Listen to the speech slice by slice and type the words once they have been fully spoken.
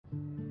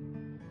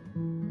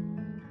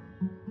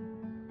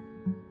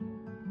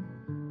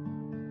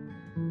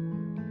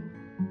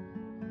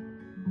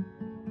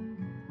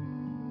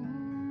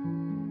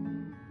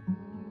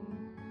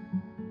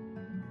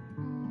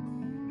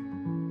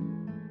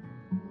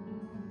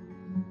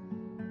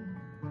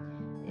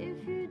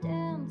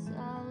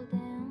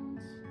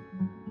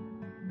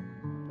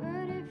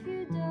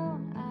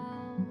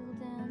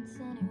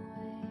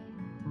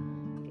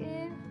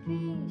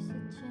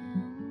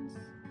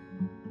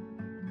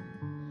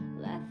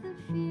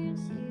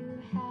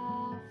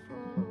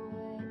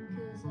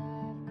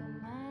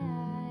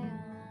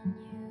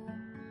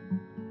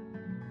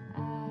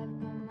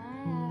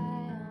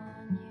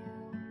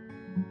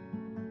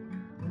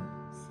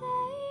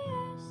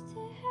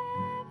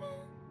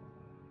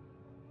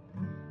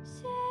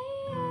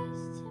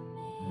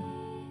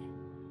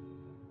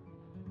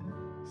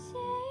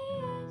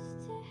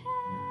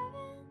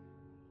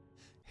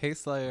Hey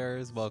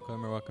Slayers,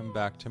 welcome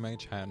back to my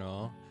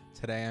channel.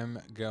 Today I'm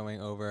going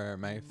over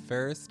my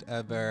first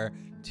ever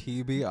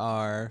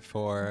TBR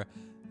for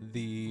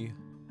the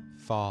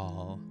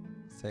fall.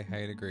 Say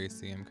hi to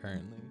Gracie, I'm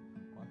currently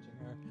watching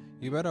her.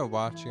 You better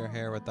watch your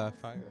hair with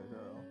that fire,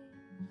 girl.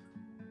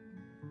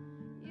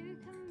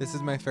 This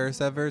is my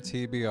first ever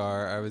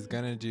TBR. I was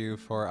gonna do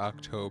for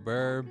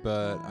October,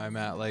 but I'm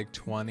at like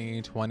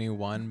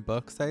 21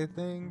 books, I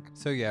think.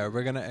 So yeah,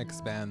 we're gonna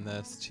expand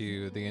this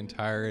to the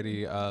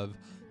entirety of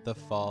the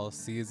fall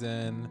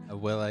season.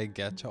 Will I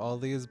get to all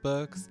these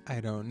books? I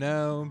don't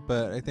know,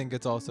 but I think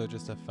it's also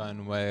just a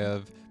fun way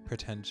of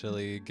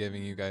potentially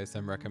giving you guys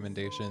some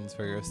recommendations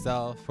for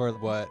yourself for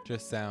what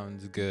just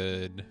sounds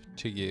good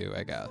to you,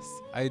 I guess.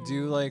 I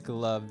do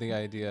love the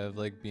idea of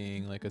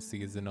being like a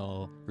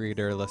seasonal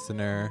reader,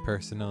 listener,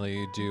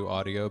 personally do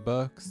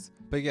audiobooks.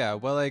 But yeah,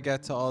 will I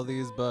get to all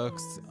these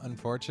books?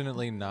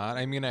 Unfortunately not.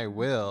 I mean, I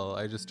will.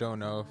 I just don't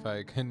know if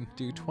I can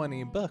do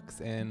 20 books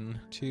in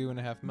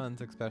 2.5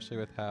 months, especially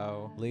with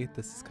how late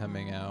this is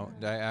coming out.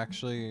 I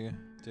actually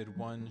did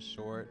one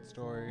short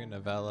story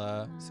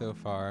novella so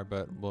far,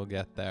 but we'll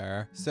get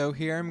there. So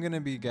here I'm going to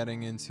be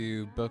getting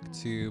into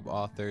booktube,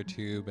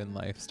 authortube, and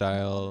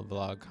lifestyle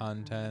vlog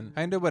content.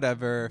 Kind of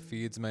whatever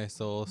feeds my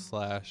soul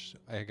slash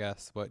I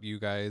guess what you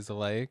guys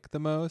like the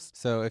most.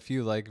 So if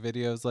you like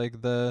videos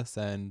like this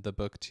and the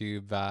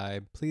booktube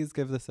vibe, please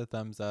give this a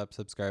thumbs up,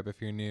 subscribe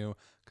if you're new,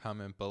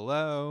 comment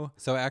below.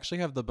 So I actually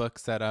have the book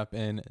set up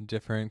in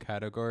different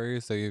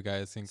categories so you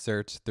guys can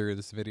search through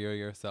this video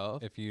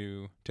yourself if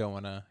you don't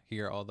want to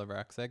hear all the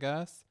recs, I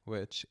guess,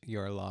 which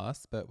you're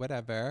lost, but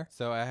whatever.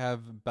 So I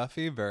have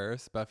Buffy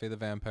verse, Buffy the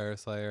Vampire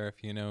Slayer.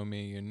 If you know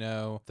me, you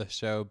know the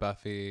show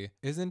Buffy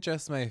isn't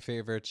just my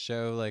favorite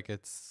show,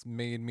 it's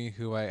made me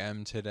who I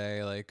am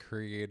today,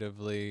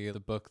 creatively.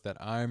 The book that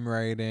I'm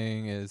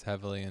writing is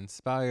heavily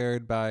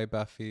inspired by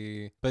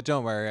Buffy, but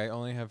don't worry, I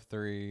only have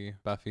 3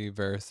 Buffy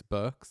verse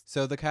books.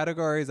 So the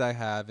categories I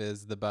have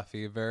is the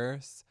Buffy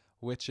verse,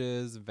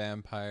 witches,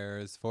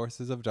 vampires,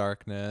 forces of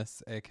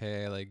darkness,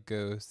 aka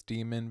ghost,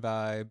 demon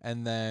vibe,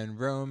 and then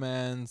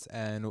romance,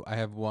 and I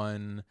have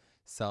one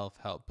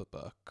self-help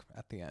book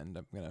at the end.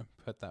 I'm gonna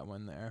put that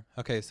one there.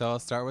 Okay, so I'll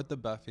start with the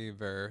Buffy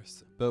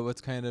verse, but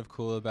what's kind of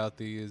cool about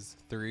these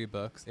 3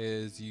 books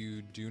is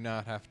you do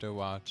not have to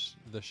watch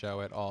the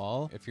show at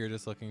all if you're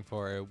just looking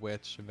for a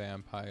witch,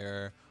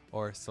 vampire,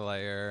 or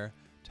slayer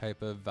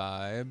type of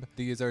vibe.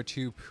 These are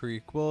 2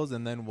 prequels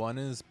and then one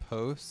is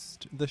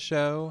post the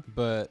show,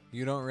 but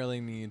you don't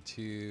really need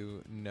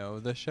to know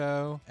the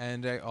show.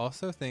 And I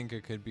also think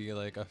it could be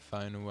a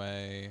fun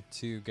way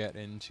to get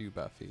into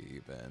Buffy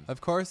even. Of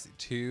course,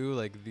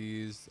 too,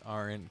 these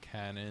aren't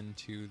canon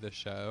to the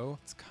show.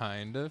 It's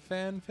kind of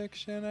fan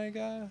fiction, I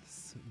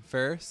guess.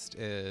 First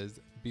is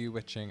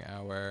Bewitching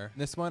Hour.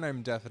 This one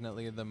I'm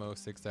definitely the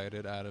most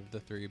excited out of the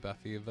 3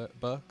 Buffy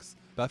books.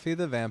 Buffy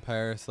the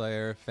Vampire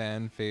Slayer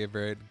fan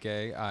favorite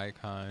gay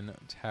icon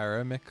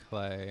Tara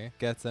McClay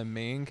gets a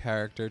main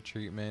character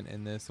treatment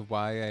in this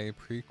YA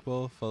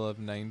prequel full of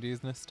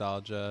 90s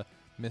nostalgia,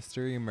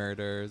 mystery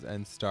murders,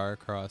 and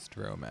star-crossed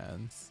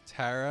romance.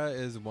 Tara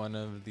is one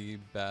of the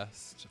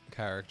best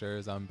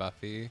characters on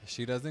Buffy.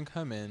 She doesn't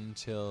come in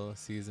till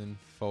season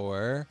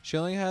 4. She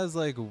only has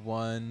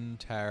one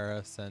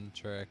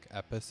Tara-centric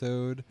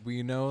episode.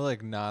 We know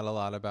not a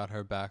lot about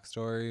her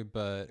backstory,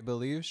 but I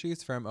believe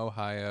she's from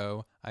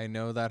Ohio. I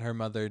know that her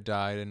mother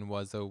died and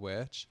was a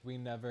witch. We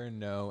never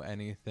know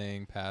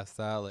anything past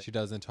that. She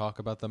doesn't talk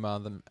about the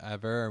mother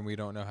ever, and we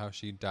don't know how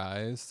she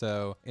dies.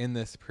 So in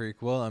this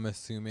prequel, I'm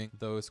assuming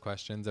those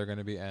questions are going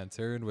to be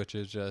answered, which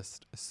is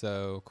just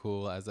so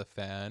cool as a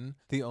fan.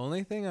 The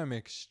only thing I'm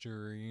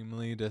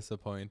extremely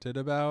disappointed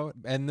about,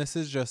 and this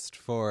is just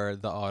for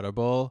the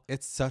Audible,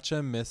 it's such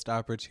a missed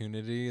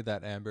opportunity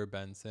that Amber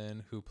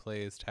Benson, who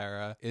plays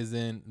Tara,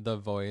 isn't the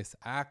voice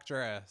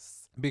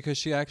actress, because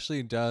she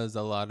actually does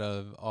a lot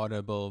of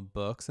Audible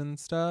books and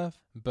stuff.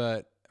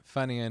 But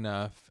funny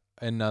enough,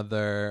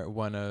 another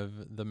one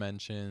of the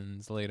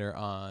mentions later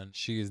on,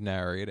 she's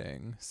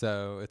narrating.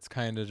 So it's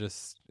kind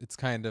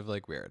of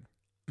weird.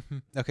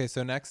 Okay,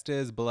 so next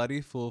is Bloody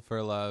Fool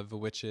for Love,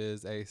 which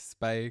is a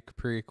Spike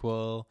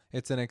prequel.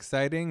 It's an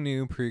exciting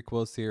new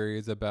prequel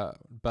series about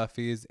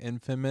Buffy's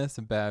infamous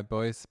bad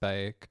boy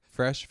Spike.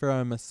 Fresh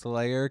from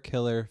Slayer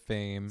killer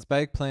fame,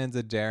 Spike plans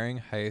a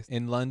daring heist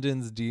in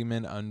London's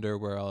demon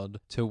underworld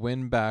to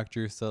win back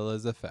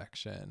Drusilla's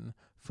affection.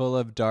 Full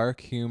of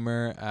dark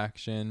humor,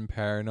 action,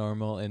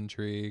 paranormal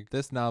intrigue,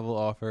 this novel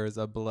offers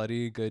a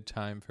bloody good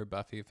time for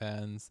Buffy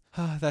fans.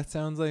 That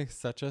sounds like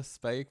such a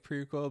Spike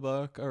prequel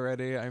book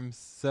already. I'm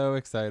so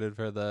excited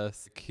for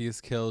this.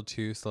 He's killed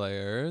 2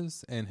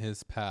 Slayers in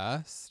his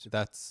past.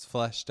 That's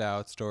fleshed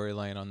out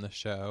storyline on the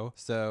show.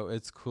 So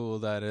it's cool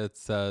that it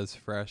says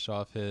fresh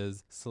off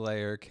his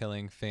Slayer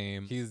killing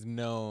fame. He's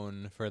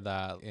known for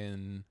that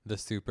in the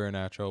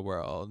supernatural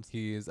world.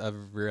 He's a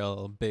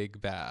real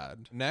big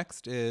bad.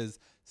 Next is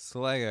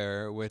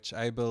Slayer, which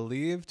I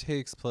believe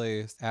takes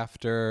place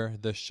after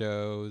the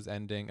show's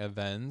ending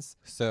events.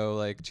 So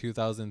like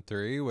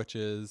 2003, which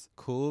is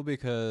cool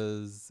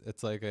because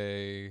it's like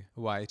a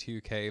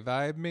Y2K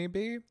vibe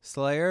maybe.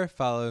 Slayer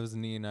follows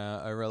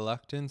Nina, a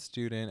reluctant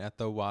student at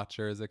the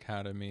Watchers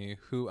Academy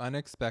who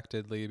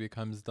unexpectedly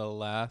becomes the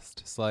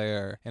last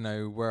Slayer in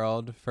a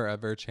world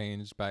forever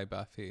changed by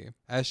Buffy.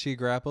 As she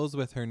grapples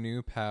with her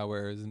new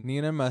powers,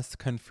 Nina must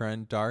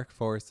confront dark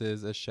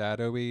forces, a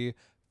shadowy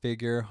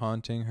figure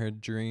haunting her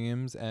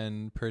dreams,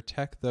 and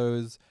protect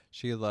those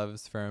she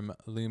loves from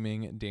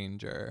looming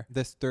danger.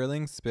 This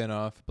thrilling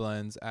spin-off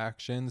blends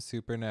action,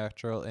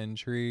 supernatural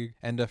intrigue,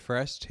 and a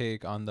fresh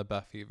take on the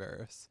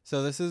Buffyverse.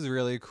 So this is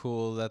really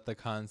cool that the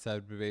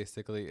concept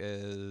basically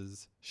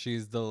is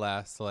she's the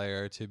last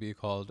Slayer to be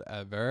called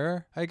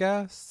ever, I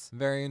guess.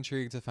 Very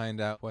intrigued to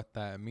find out what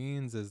that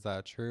means. Is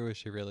that true? Is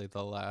she really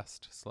the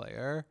last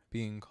Slayer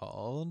being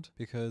called?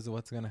 Because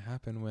what's gonna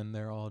happen when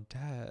they're all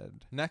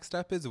dead? Next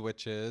up is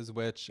Witches,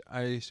 which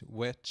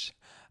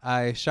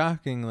I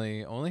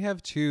shockingly only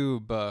have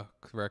 2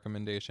 book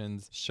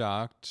recommendations.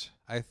 Shocked.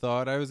 I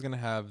thought I was gonna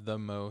have the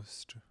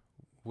most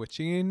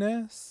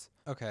witchiness.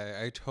 Okay,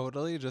 I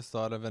totally just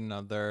thought of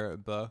another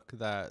book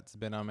that's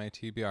been on my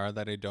TBR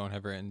that I don't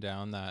have written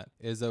down that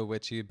is a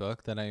witchy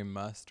book that I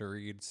must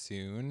read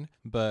soon.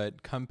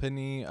 But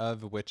Company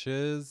of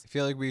Witches, I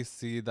feel like we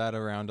see that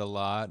around a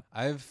lot.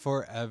 I've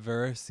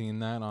forever seen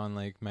that on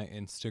like my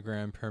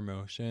Instagram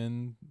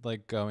promotion,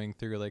 like going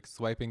through, like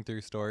swiping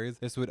through stories.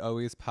 This would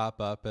always pop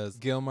up as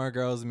Gilmore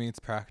Girls meets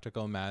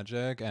Practical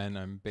Magic, and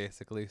I'm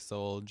basically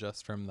sold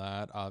just from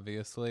that,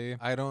 obviously.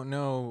 I don't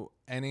know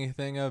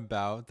anything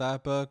about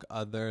that book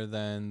other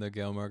than the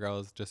Gilmore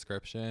Girls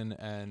description,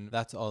 and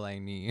that's all I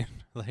need.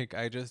 Like,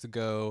 I just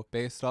go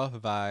based off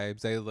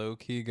vibes. I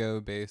low-key go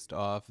based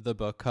off the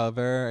book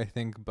cover. I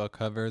think book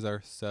covers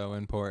are so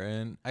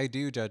important. I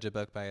do judge a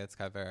book by its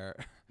cover.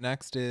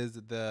 Next is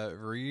The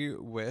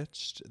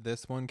Rewitched.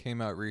 This one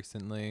came out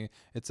recently.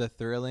 It's a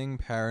thrilling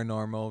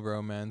paranormal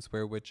romance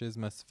where witches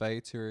must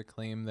fight to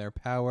reclaim their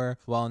power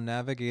while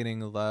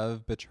navigating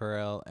love,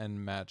 betrayal,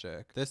 and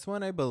magic. This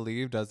one, I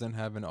believe, doesn't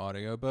have an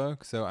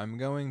audiobook, so I'm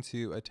going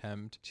to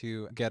attempt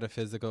to get a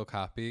physical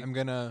copy. I'm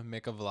gonna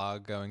make a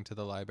vlog going to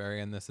the library,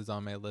 and this is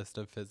on my list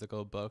of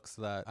physical books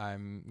that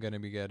I'm gonna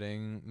be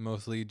getting,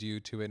 mostly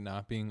due to it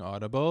not being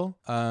audible.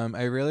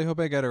 I really hope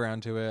I get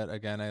around to it.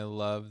 Again, I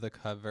love the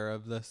cover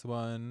of this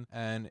one,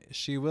 and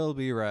she will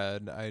be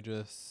read. I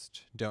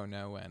just don't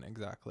know when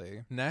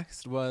exactly.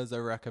 Next was a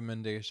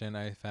recommendation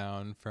I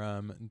found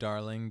from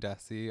Darling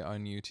Desi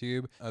on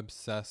YouTube.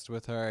 Obsessed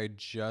with her. I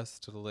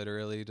just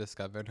literally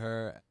discovered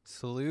her.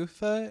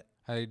 Slewfoot?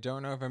 I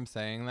don't know if I'm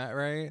saying that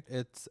right.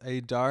 It's a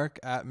dark,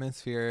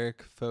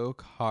 atmospheric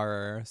folk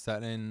horror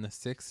set in the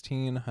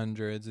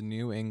 1600s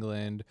New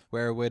England,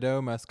 where a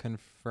widow must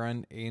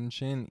confront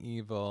ancient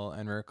evil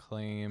and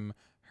reclaim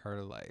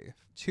her life.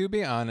 To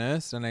be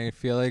honest, and I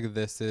feel like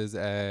this is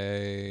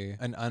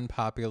an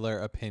unpopular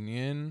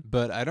opinion,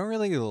 but I don't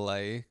really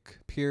like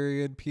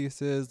period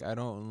pieces. I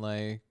don't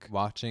like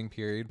watching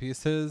period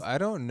pieces. I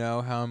don't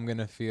know how I'm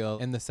gonna feel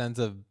in the sense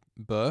of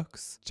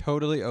books.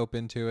 Totally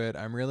open to it.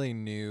 I'm really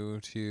new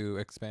to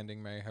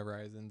expanding my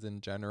horizons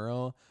in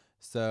general,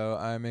 so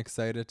I'm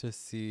excited to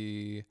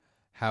see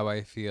how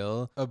I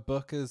feel. A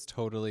book is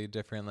totally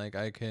different. Like,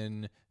 I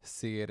can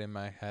see it in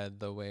my head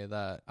the way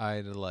that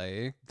I'd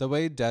like. The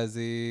way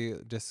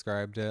Desi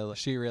described it,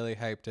 she really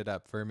hyped it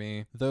up for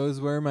me.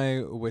 Those were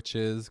my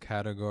witches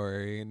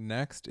category.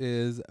 Next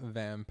is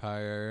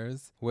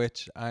vampires,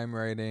 which I'm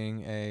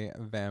writing a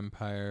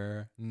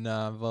vampire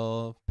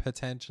novel,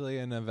 potentially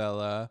a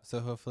novella. So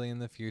hopefully in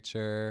the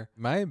future,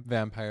 my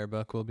vampire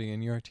book will be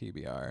in your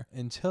TBR.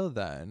 Until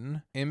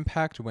then,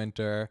 Impact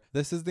Winter.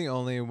 This is the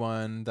only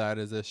one that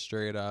is a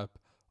straight up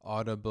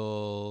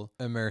audible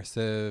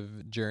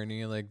immersive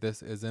journey. Like,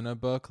 this isn't a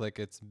book, like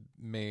it's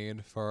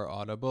made for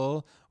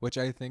Audible, which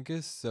I think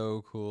is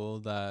so cool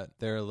that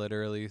they're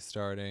literally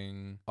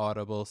starting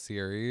Audible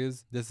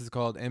series. This is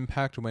called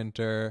Impact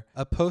Winter,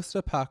 a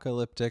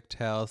post-apocalyptic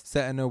tale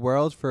set in a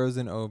world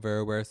frozen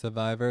over where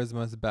survivors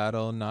must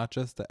battle not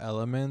just the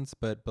elements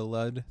but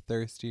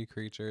bloodthirsty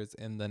creatures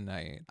in the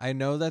night. I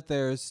know that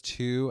there's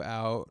 2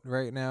 out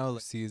right now,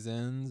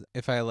 seasons.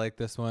 If I like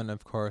this one,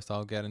 of course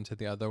I'll get into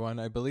the other one.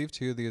 I believe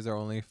too these are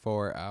only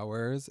 4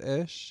 hours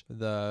ish,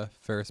 the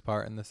first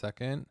part and the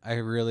second. I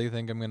really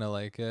think I'm gonna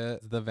like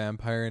it. The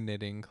Vampire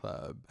Knitting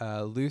Club.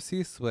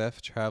 Lucy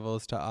Swift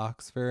travels to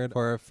Oxford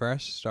for a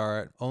fresh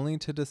start, only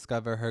to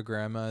discover her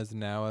grandma is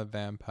now a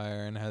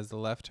vampire and has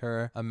left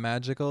her a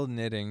magical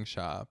knitting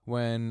shop.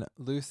 When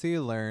Lucy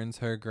learns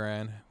her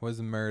gran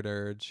was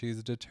murdered,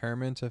 she's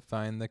determined to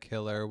find the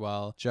killer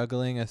while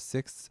juggling a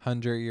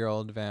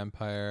 600-year-old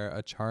vampire,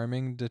 a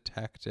charming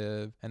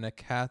detective, and a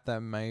cat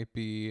that might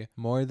be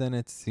more than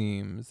its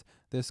seems.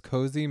 This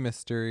cozy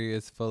mystery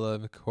is full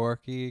of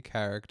quirky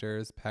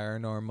characters,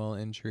 paranormal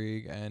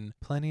intrigue, and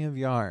plenty of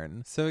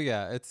yarn. So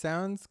yeah, it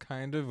sounds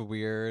kind of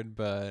weird,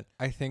 but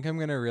I think I'm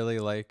gonna really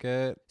like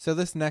it. So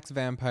this next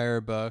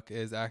vampire book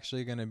is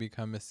actually gonna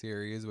become a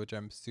series, which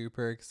I'm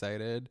super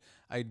excited.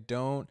 I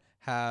don't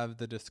have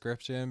the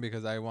description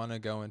because I want to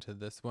go into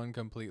this one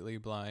completely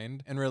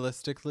blind. And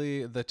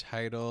realistically, the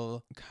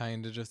title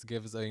kind of just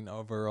gives an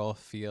overall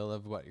feel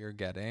of what you're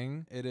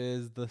getting. It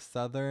is the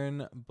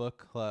Southern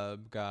Book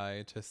Club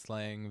Guide to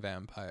Slaying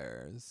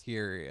Vampires,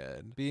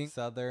 period. Being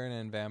Southern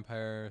and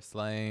vampire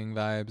slaying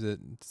vibes,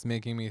 it's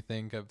making me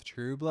think of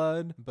True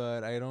Blood,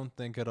 but I don't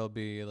think it'll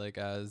be like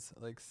as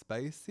like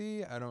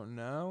spicy. I don't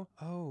know.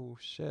 Oh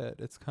shit,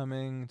 it's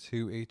coming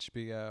to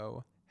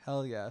HBO.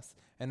 Hell yes.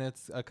 And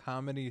it's a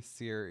comedy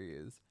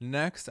series.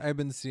 Next, I've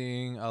been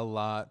seeing a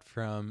lot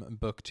from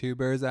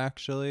booktubers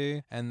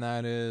actually, and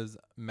that is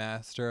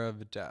Master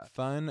of Death.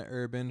 Fun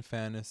urban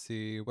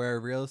fantasy where a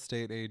real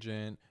estate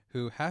agent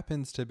who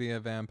happens to be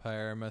a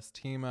vampire must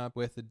team up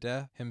with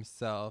Death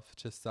himself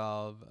to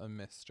solve a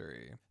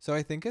mystery. So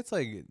I think it's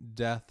like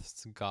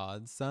Death's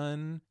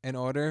godson. In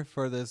order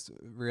for this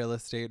real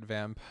estate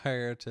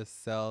vampire to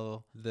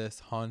sell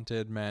this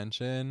haunted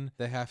mansion,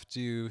 they have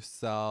to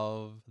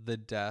solve the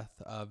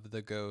death of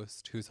the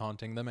ghost who's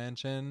haunting the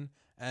mansion.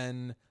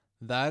 And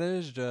that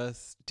is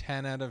just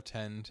 10 out of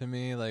 10 to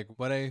me. Like,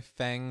 what a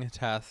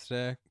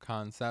fantastic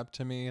concept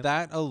to me.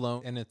 That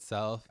alone in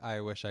itself,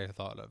 I wish I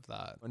thought of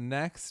that.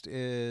 Next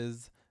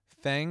is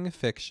Fang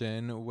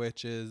Fiction,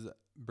 which is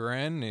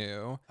brand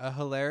new. A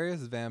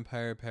hilarious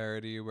vampire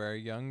parody where a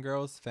young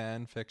girl's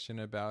fan fiction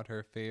about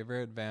her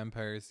favorite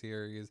vampire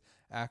series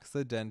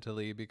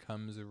accidentally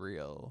becomes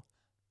real.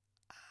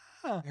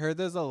 I heard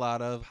there's a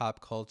lot of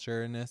pop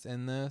culture-ness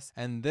in this,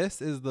 and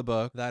this is the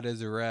book that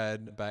is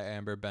read by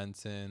Amber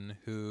Benson,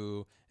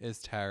 who is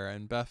Tara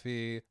and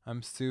Buffy.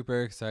 I'm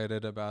super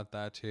excited about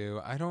that too.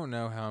 I don't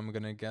know how I'm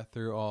gonna get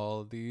through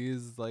all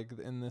these like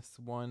in this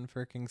one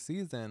freaking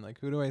season. Like,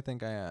 who do I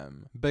think I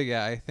am? But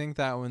yeah, I think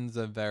that one's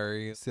a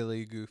very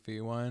silly,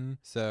 goofy one,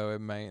 so it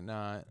might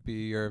not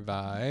be your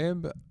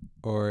vibe,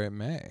 or it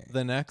may.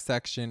 The next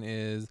section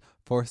is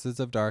Forces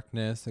of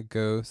Darkness,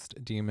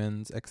 Ghost,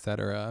 Demons,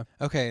 etc.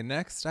 Okay,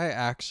 next I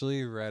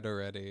actually read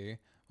already.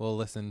 Well,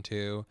 listen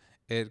to.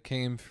 It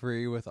came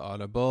free with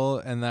Audible,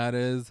 and that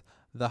is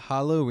The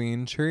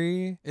Halloween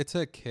Tree. It's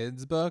a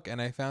kid's book,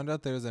 and I found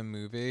out there's a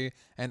movie,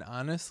 and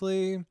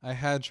honestly, I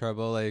had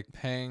trouble like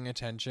paying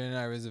attention.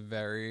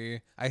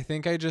 I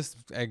think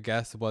I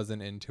guess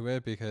wasn't into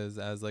it because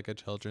as like a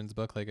children's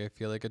book, like I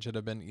feel like it should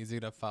have been easy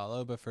to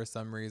follow, but for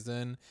some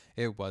reason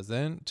it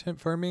wasn't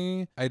for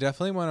me. I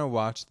definitely want to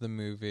watch the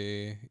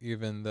movie,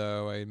 even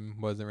though I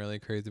wasn't really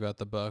crazy about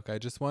the book. I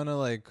just want to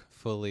like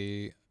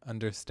fully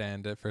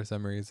understand it for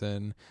some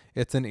reason.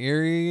 It's an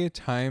eerie,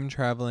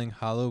 time-traveling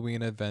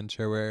Halloween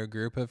adventure where a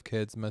group of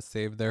kids must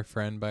save their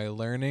friend by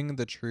learning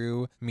the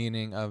true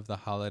meaning of the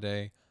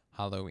holiday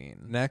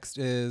Halloween. Next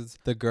is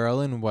The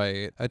Girl in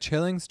White, a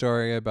chilling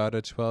story about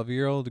a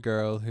 12-year-old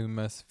girl who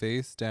must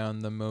face down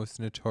the most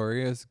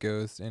notorious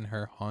ghost in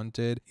her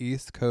haunted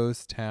East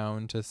Coast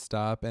town to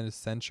stop a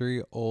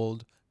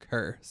century-old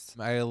curse.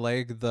 I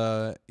like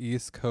the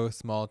East Coast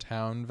small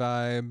town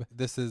vibe.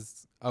 This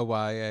is a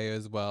YA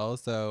as well,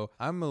 so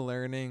I'm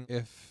learning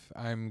if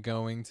I'm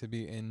going to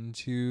be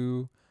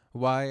into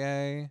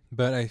YA,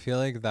 but I feel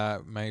like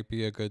that might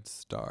be a good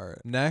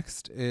start.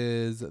 Next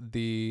is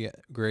The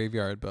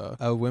Graveyard Book,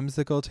 a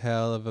whimsical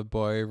tale of a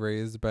boy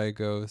raised by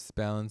ghosts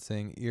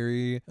balancing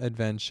eerie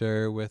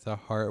adventure with a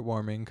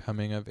heartwarming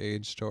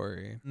coming-of-age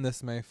story.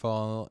 This may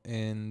fall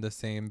in the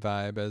same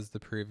vibe as the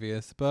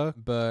previous book,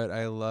 but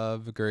I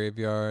love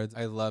graveyards.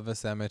 I love a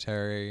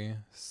cemetery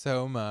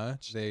so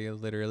much. They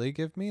literally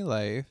give me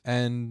life,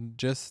 and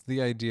just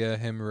the idea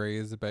him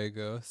raised by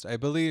ghosts. I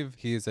believe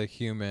he's a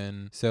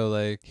human, so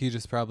like he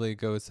just probably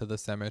goes to the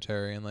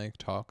cemetery and like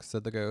talks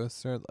to the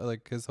ghosts or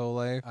like his whole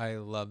life. I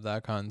love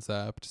that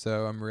concept,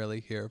 so I'm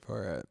really here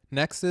for it.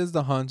 Next is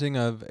The Haunting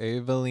of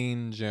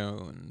Eveline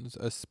Jones,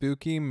 a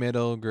spooky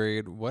middle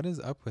grade. What is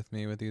up with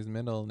me with these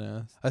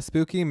middleness? A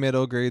spooky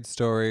middle grade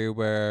story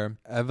where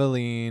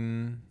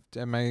Eveline,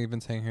 am I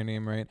even saying her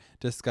name right,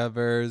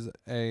 discovers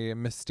a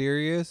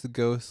mysterious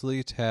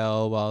ghostly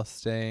tale while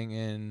staying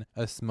in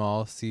a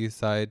small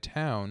seaside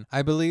town.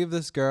 I believe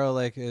this girl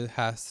like it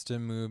has to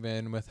move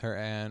in with her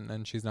aunt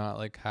and she's not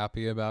like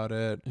happy about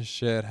it.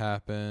 Shit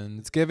happens.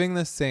 It's giving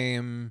the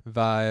same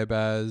vibe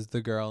as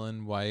The Girl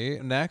in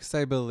White. Next,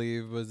 I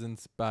believe, was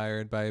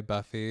inspired by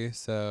Buffy,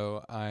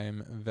 so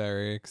I'm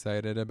very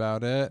excited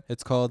about it.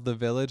 It's called The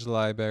Village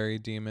Library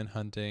Demon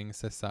Hunting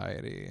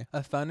Society,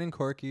 a fun and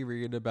quirky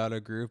read about a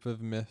group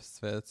of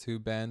misfits who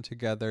band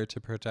together to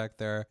protect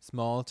their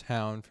small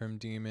town from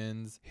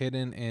demons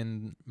hidden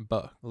in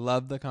book.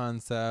 Love the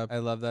concept. I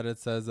love that it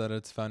says that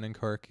it's fun and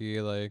quirky.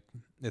 Like,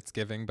 It's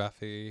giving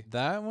Buffy.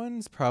 That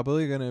one's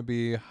probably gonna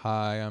be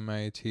high on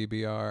my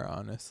TBR,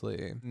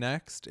 honestly.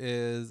 Next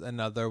is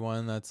another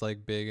one that's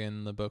like big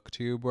in the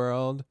booktube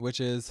world, which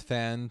is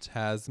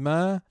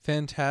Phantasma.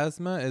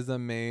 Phantasma is a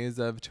maze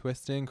of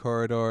twisting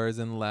corridors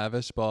and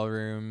lavish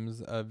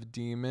ballrooms of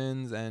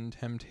demons and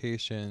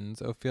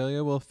temptations.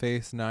 Ophelia will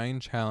face 9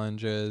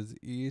 challenges,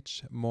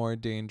 each more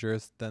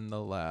dangerous than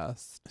the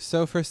last.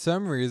 So for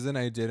some reason,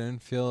 I didn't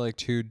feel like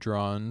too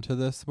drawn to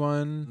this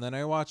one. Then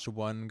I watched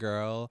one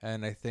girl,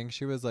 and I think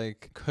she was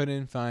like,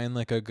 couldn't find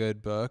like a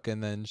good book,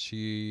 and then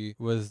she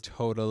was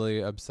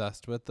totally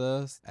obsessed with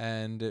this,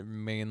 and it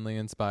mainly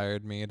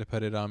inspired me to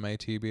put it on my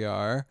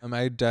TBR.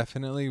 I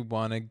definitely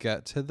want to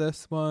get to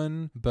this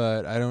one,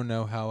 but I don't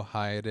know how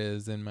high it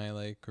is in my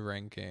like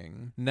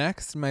ranking.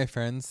 Next, my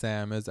friend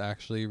Sam is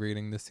actually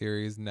reading the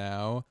series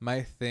now.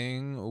 My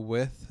thing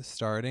with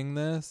starting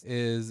this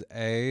is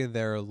A,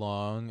 they're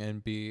long,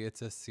 and B,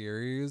 it's a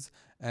series,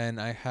 and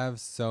I have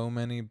so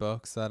many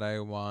books that I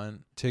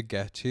want to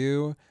get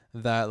to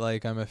that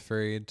like I'm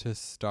afraid to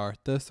start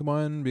this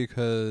one,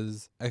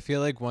 because I feel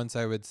like once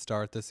I would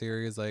start the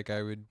series, like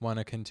I would want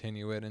to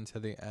continue it into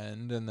the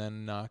end and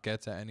then not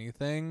get to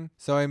anything.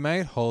 So I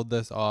might hold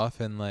this off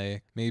and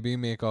like maybe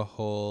make a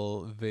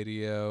whole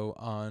video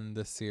on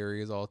the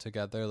series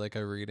altogether, like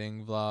a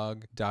reading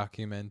vlog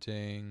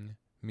documenting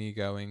me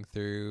going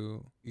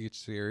through each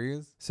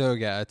series. So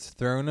yeah, it's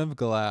Throne of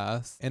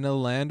Glass. In a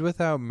land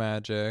without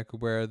magic,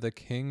 where the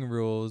king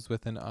rules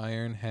with an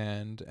iron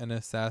hand, an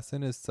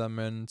assassin is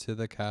summoned to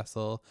the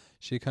castle.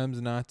 She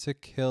comes not to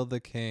kill the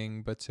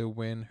king, but to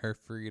win her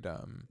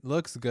freedom.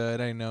 Looks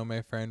good. I know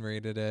my friend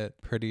rated it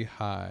pretty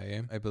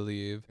high, I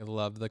believe. I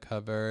love the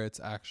cover. It's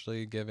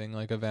actually giving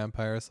like a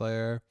vampire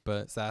slayer,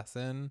 but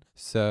assassin.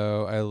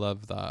 So I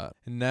love that.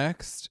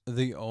 Next,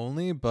 the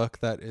only book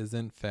that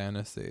isn't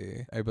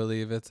fantasy. I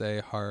believe it's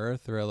a horror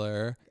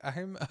thriller.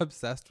 I'm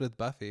obsessed with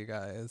Buffy,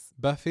 guys.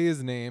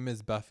 Buffy's name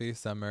is Buffy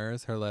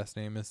Summers. Her last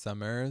name is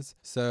Summers.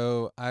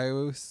 So I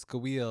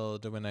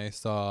squealed when I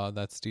saw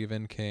that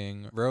Stephen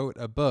King wrote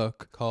a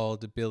book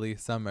called Billy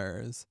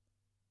Summers.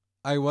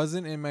 I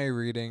wasn't in my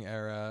reading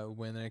era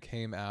when it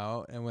came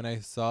out, and when I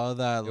saw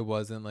that it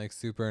wasn't like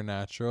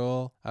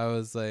supernatural, I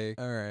was like,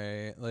 all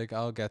right, like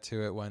I'll get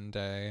to it one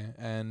day,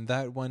 and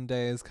that one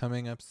day is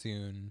coming up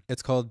soon.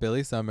 It's called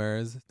Billy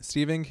Summers,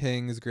 Stephen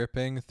King's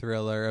gripping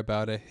thriller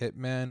about a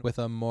hitman with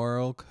a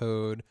moral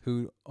code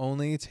who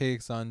only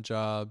takes on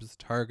jobs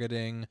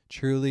targeting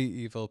truly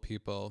evil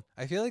people.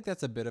 I feel like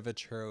that's a bit of a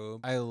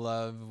trope. I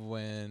love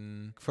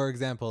when, for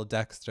example,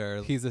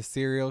 Dexter, he's a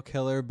serial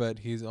killer, but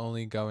he's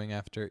only going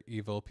after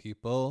evil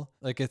people.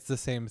 Like, it's the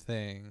same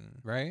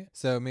thing, right?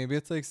 So maybe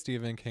it's like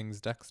Stephen King's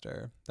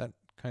Dexter. That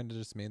kind of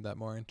just made that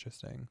more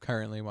interesting.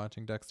 Currently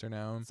watching Dexter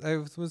now. I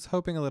was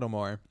hoping a little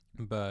more,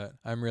 but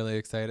I'm really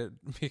excited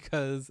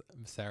because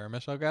Sarah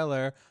Michelle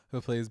Gellar, who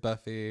plays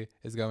Buffy,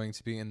 is going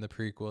to be in the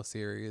prequel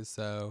series.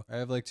 So I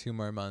have like 2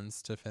 more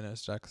months to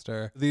finish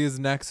Dexter. These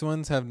next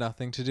ones have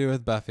nothing to do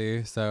with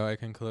Buffy, so I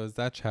can close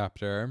that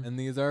chapter. And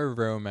these are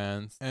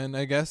romance. And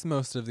I guess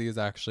most of these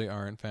actually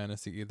aren't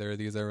fantasy either.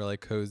 These are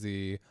like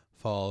cozy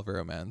fall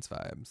romance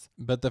vibes.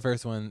 But the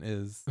first one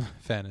is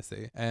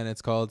fantasy, and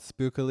it's called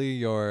Spookily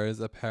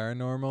Yours, a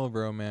paranormal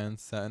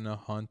romance set in a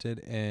haunted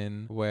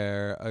inn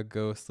where a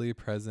ghostly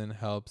presence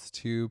helps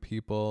 2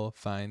 people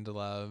find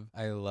love.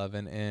 I love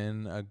an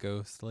inn, a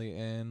ghostly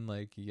inn.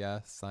 Like,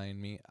 yes, sign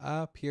me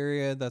up,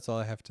 period. That's all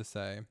I have to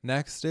say.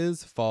 Next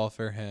is Fall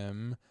for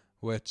Him,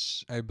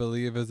 which I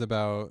believe is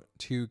about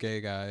 2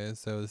 gay guys.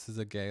 So this is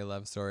a gay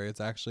love story.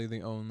 It's actually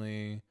the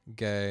only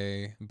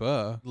gay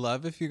book.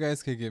 Love if you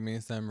guys could give me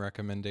some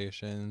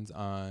recommendations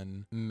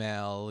on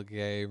male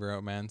gay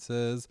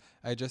romances.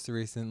 I just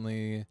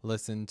recently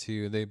listened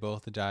to They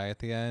Both Die at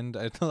the End.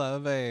 I'd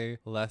love a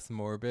less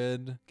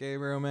morbid gay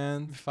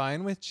romance.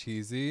 Fine with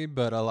cheesy,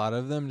 but a lot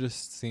of them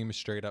just seem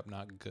straight up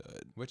not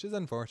good, which is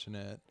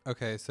unfortunate.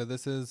 Okay, so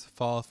this is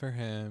Fall for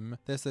Him.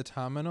 This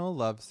autumnal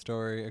love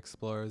story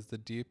explores the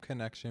deep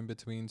connection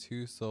between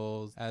 2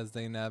 souls as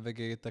they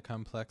navigate the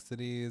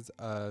complexities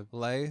of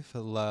life,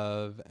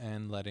 love,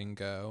 and letting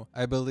go.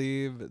 I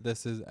believe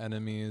this is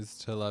enemies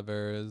to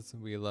lovers.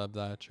 We love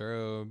that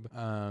trope.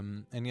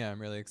 And yeah,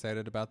 I'm really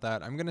excited about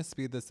that. I'm gonna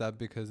speed this up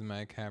because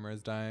my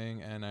camera's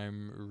dying and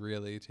I'm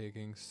really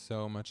taking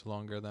so much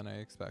longer than I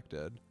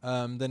expected.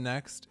 The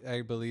next,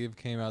 I believe,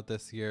 came out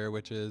this year,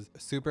 which is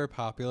super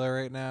popular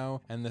right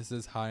now, and this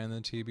is high on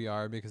the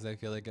TBR because I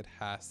feel like it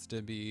has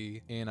to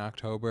be in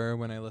October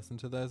when I listen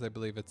to this. I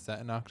believe it's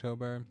set in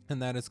October,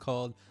 and that is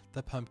called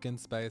The Pumpkin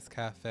Spice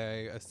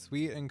Cafe, a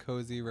sweet and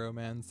cozy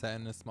romance set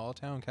in a small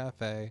town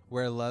cafe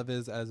where love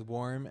is as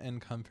warm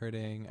and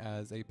comforting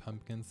as a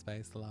pumpkin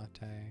spice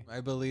latte. I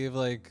believe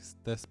like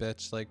this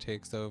bitch like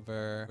takes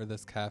over for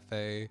this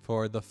cafe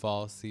for the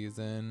fall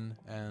season,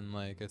 and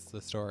like it's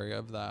the story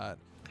of that.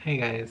 Hey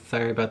guys,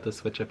 sorry about the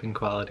switch up in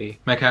quality.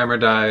 My camera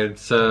died,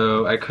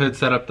 so I could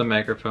set up the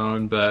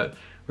microphone, but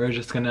we're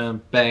just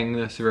gonna bang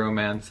this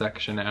romance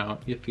section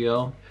out, you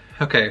feel?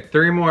 Okay,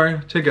 3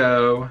 more to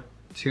go.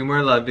 2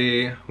 more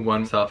lovey,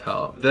 1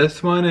 self-help.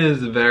 This one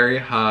is very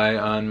high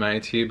on my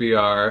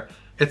TBR.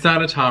 It's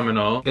not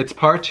autumnal. It's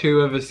part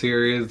 2 of a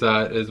series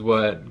that is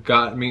what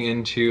got me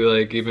into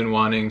like even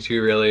wanting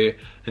to really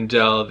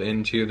delve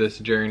into this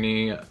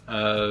journey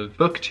of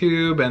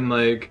booktube and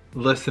like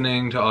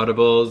listening to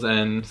audibles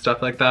and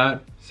stuff like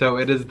that. So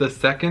it is the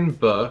second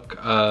book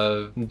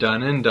of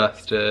Done and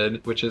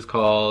Dusted, which is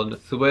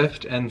called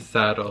Swift and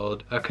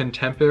Saddled, a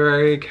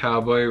contemporary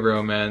cowboy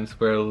romance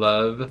where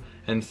love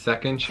and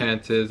second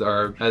chances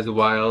are as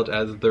wild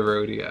as the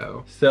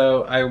rodeo.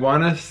 So I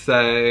want to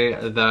say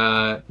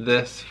that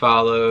this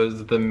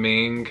follows the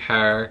main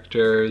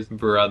character's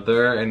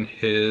brother and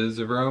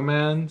his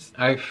romance.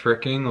 I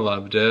freaking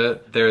loved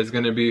it. There's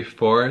gonna be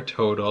 4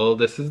 total.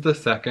 This is the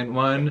second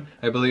one.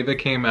 I believe it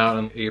came out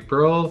in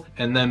April,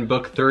 and then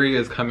book 3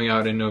 is coming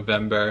out in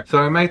November. So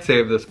I might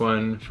save this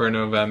one for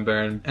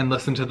November and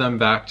listen to them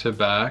back to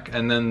back,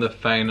 and then the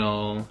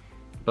final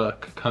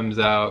book comes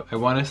out, I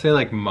want to say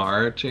like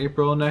March,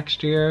 April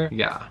next year.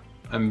 Yeah,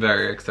 I'm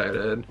very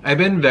excited. I've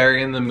been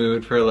very in the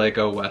mood for like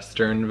a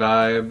Western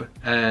vibe,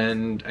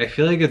 and I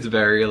feel like it's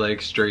very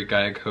like straight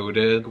guy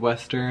coded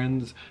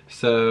Westerns.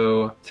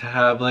 So to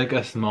have like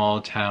a small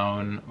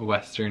town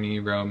Western-y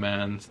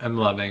romance, I'm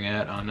loving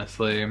it,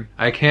 honestly.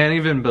 I can't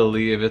even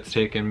believe it's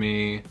taken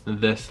me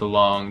this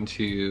long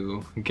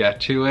to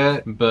get to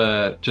it,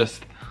 but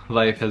just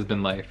life has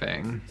been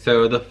lifing.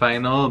 So the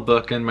final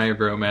book in my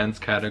romance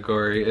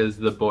category is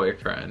The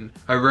Boyfriend.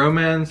 A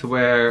romance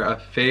where a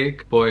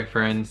fake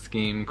boyfriend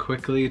scheme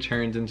quickly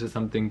turns into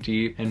something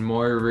deep and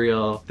more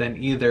real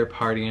than either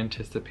party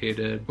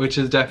anticipated, which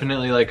is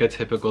definitely like a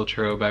typical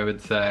trope, I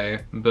would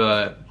say,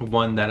 but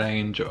one that I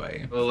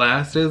enjoy. The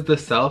last is The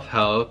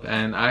Self-Help,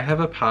 and I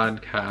have a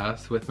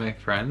podcast with my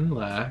friend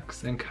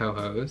Lex and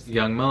co-host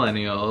Young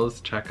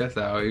Millennials. Check us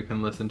out. You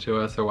can listen to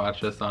us or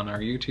watch us on our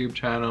YouTube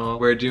channel.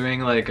 We're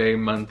doing like a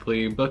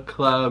monthly book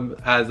club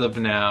as of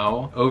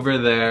now. Over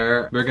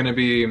there, we're gonna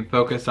be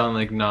focused on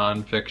like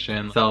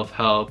non-fiction,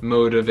 self-help,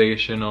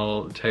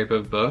 motivational type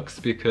of books,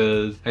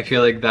 because I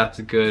feel like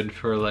that's good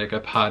for like a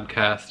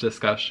podcast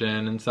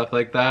discussion and stuff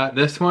like that.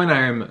 This one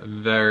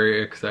I'm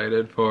very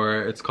excited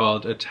for. It's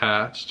called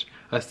Attached,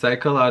 a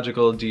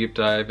psychological deep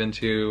dive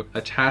into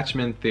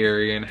attachment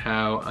theory and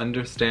how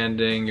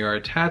understanding your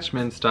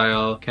attachment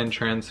style can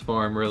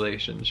transform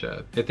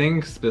relationships. I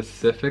think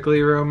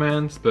specifically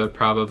romance, but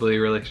probably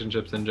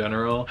relationships in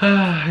general.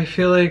 I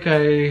feel like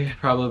I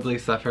probably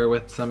suffer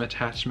with some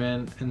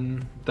attachment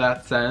in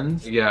that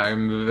sense. Yeah,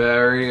 I'm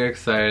very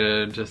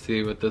excited to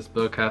see what this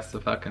book has to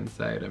fucking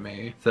say to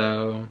me.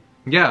 So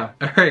yeah.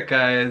 Alright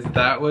guys,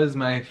 that was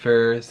my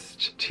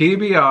first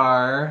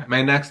TBR.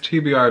 My next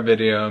TBR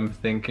video, I'm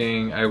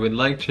thinking I would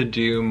like to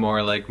do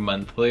more like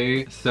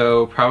monthly.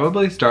 So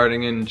probably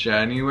starting in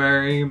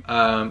January.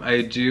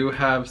 I do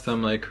have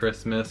some like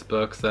Christmas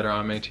books that are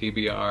on my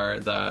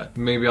TBR that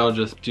maybe I'll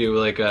just do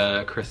like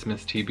a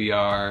Christmas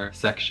TBR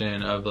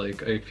section of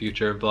like a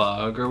future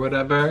vlog or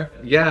whatever.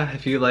 Yeah,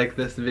 if you like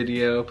this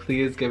video,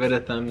 please give it a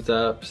thumbs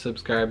up.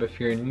 Subscribe if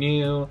you're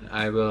new.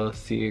 I will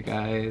see you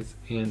guys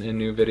in a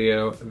new video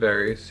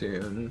very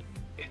soon.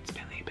 It's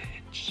been